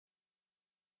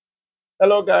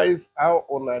Hello guys, how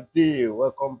on a day?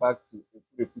 Welcome back to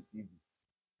Epurepu TV.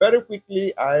 Very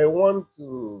quickly, I want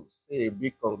to say a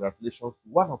big congratulations to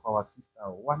one of our sister,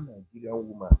 one Nigerian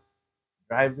woman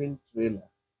driving trailer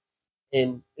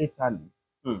in Italy.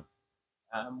 Hmm.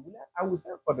 I would say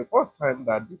for the first time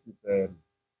that this is the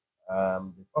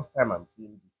first time I'm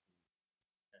seeing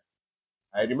this.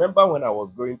 I remember when I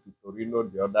was going to Torino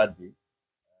the other day,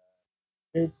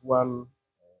 met one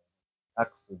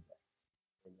tax soldier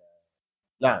in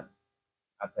Milan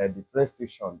at the train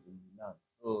station in Milan.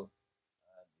 So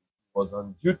was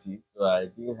on duty, so I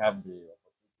didn't have the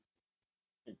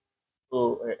opportunity.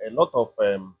 So a lot of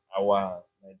our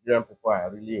Nigerian people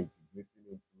are really integrating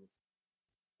into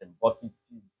them, but it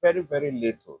is very, very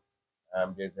little.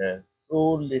 There's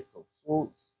so little,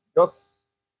 so just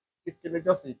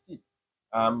just a tip.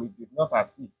 It is not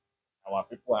as if our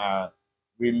people are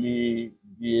really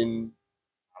being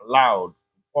allowed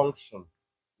to function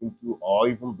into, or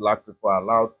even black people are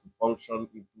allowed to function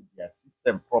into their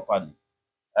system properly.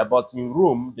 But in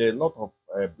Rome, there are a lot of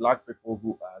black people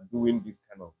who are doing this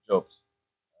kind of jobs,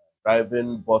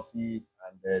 driving buses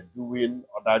and doing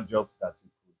other jobs that you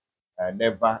could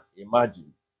never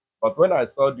imagine. But when I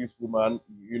saw this woman,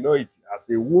 it as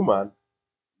a woman,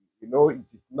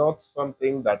 it is not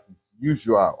something that is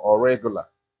usual or regular.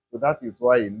 So that is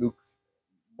why it looks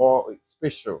more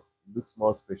special. It looks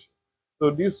more special. So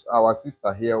this our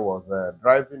sister here was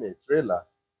driving a trailer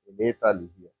in Italy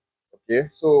here. Okay,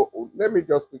 so let me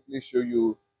just quickly show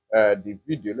you the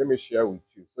video. Let me share with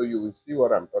you so you will see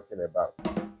what I'm talking about.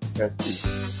 You can see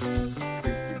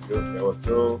this video. There was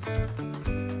no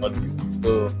audio.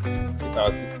 So this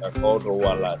our sister called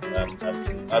Owalas. I've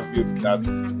interviewed that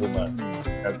woman.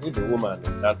 You can see the woman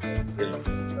in that trailer.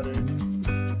 Very,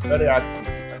 very active.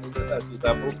 And she said that she's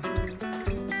above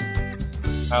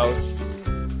house,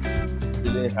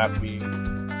 feeling happy,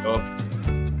 job,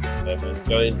 and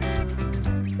enjoying it.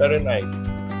 Very nice.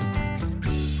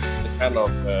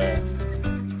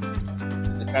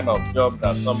 The kind of job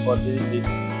that somebody needs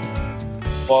to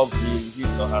involve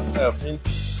his or herself in.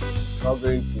 Not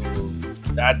going to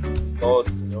that thought.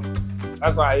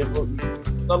 That's why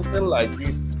something like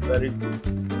this is very good.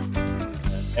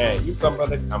 If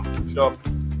somebody can push up,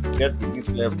 get to this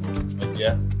level,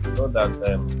 yeah, so that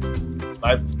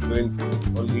life is going to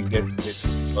only get better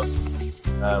because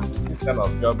this kind of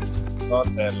job is not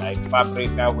like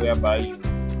fabrica whereby you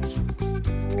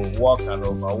work and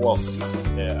overwork.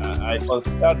 I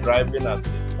consider driving as a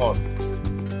fun.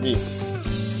 Me,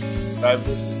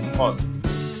 driving is fun.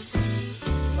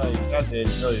 So you can't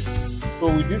enjoy it. So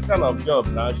with this kind of job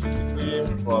now, she's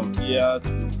going from here to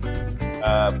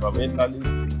from Italy,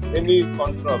 any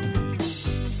country of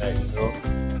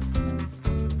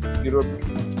Europe,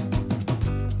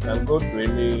 can go to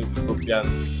any European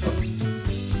country,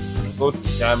 go to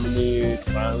Germany,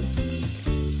 France.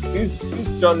 This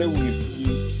journey will be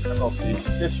kind of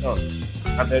education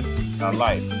added to her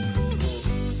life.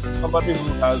 So somebody who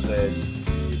has a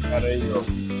career of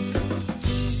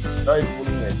not even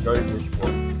enjoying it for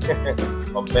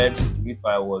compared to if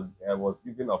I was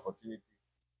given opportunity to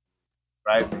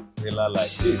drive a trailer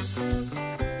like this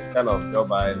kind of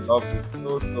job. I love it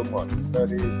so much.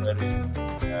 Very, very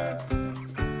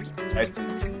nice.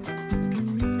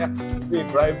 Yeah, me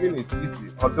driving is easy,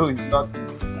 although it's not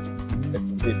easy. But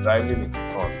to me, driving is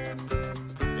fun.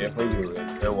 Yeah, when you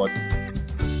enjoy what you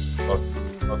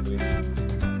do, not doing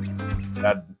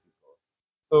that difficult.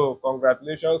 So,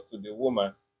 congratulations to the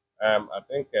woman. I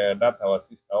think that our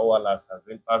sister Owalas has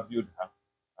interviewed her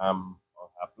on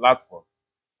her platform.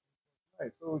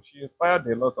 Right, so she inspired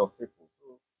a lot of people.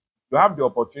 So, you have the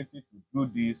opportunity to do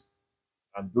this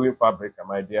and doing fabric,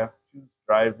 my dear, choose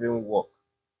driving work,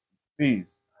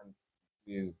 please, and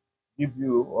it will give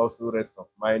you also rest of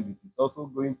mind. It is also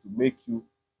going to make you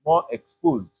more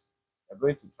exposed. You're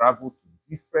going to travel to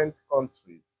different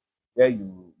countries where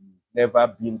you've never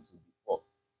been to before.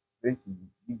 It's going to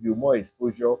give you more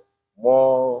exposure,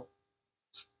 more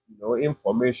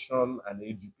information and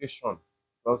education.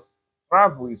 Because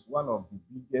travel is one of the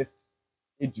biggest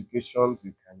educations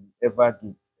you can ever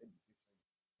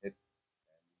get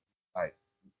life.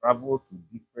 If you travel to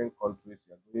different countries,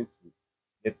 you're going to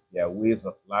get their ways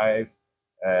of life,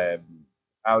 um,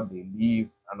 how they live,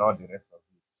 and all the rest of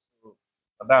it. So,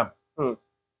 madam, I'm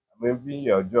envying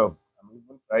your job. I'm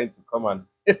even trying to come and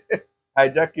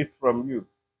hijack it from you.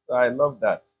 So I love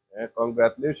that.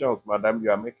 Congratulations, madam.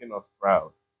 You are making us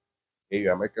proud. Okay, you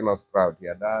are making us proud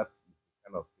here. That is the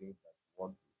kind of things that we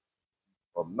want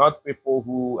from not people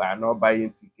who are not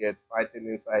buying tickets, fighting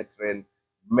inside train,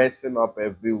 messing up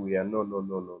everywhere. No, no,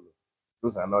 no, no, no.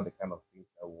 Those are not the kind of things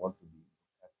that we want to be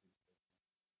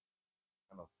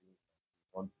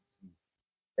want to see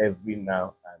every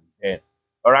now and then.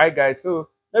 All right, guys. So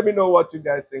let me know what you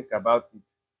guys think about it.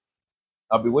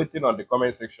 I'll be waiting on the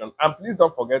comment section. And please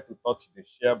don't forget to touch the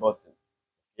share button.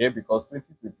 Okay, because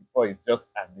 2024 is just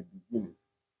at the beginning.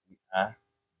 We are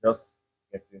just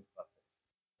getting started.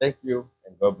 Thank you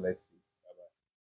and God bless you.